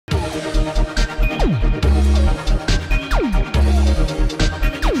Hi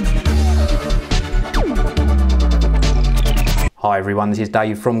everyone, this is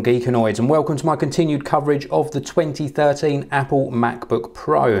Dave from Geekanoids and welcome to my continued coverage of the 2013 Apple MacBook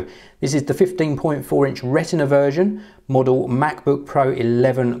Pro. This is the 15.4-inch Retina version, model MacBook Pro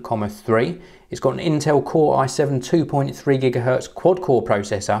 11,3. It's got an Intel Core i7 2.3 GHz quad-core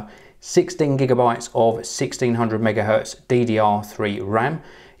processor, 16 GB of 1600 MHz DDR3 RAM.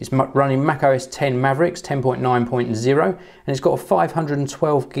 It's running macOS 10 Mavericks 10.9.0 and it's got a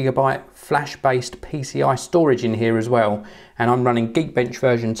 512 GB flash-based PCI storage in here as well. And I'm running Geekbench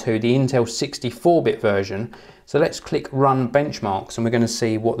version 2, the Intel 64-bit version. So let's click Run Benchmarks and we're going to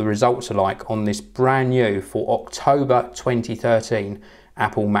see what the results are like on this brand new for October 2013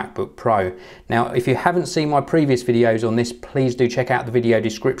 Apple MacBook Pro. Now, if you haven't seen my previous videos on this, please do check out the video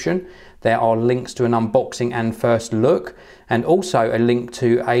description. There are links to an unboxing and first look, and also a link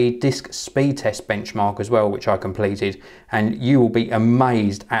to a disk speed test benchmark as well, which I completed, and you will be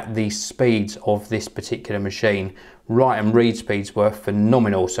amazed at the speeds of this particular machine. Write and read speeds were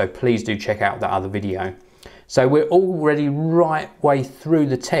phenomenal, so please do check out that other video. So we're already right way through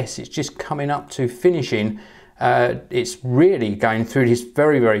the test. It's just coming up to finishing. It's really going through this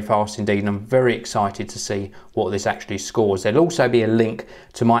very, very fast indeed, and I'm very excited to see what this actually scores. There'll also be a link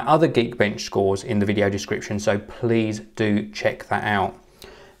to my other Geekbench scores in the video description, so please do check that out.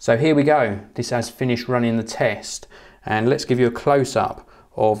 So here we go. This has finished running the test, and let's give you a close-up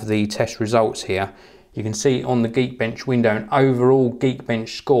of the test results here. You can see on the Geekbench window an overall Geekbench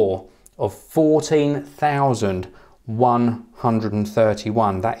score of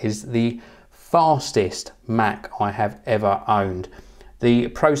 14,131. That is the fastest Mac I have ever owned. The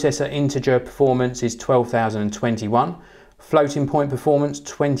processor integer performance is 12,021, floating point performance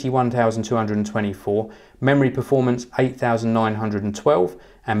 21,224, memory performance 8,912,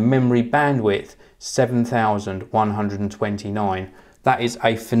 and memory bandwidth 7,129. That is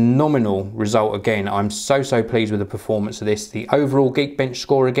a phenomenal result again. I'm so pleased with the performance of this. The overall Geekbench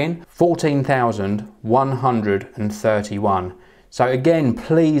score again, 14,131. So again,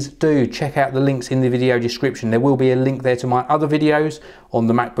 please do check out the links in the video description. There will be a link there to my other videos on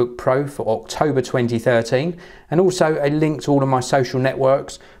the MacBook Pro for October 2013, and also a link to all of my social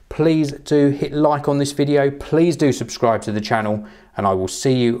networks. Please do hit like on this video. Please do subscribe to the channel, and I will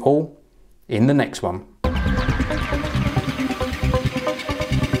see you all in the next one.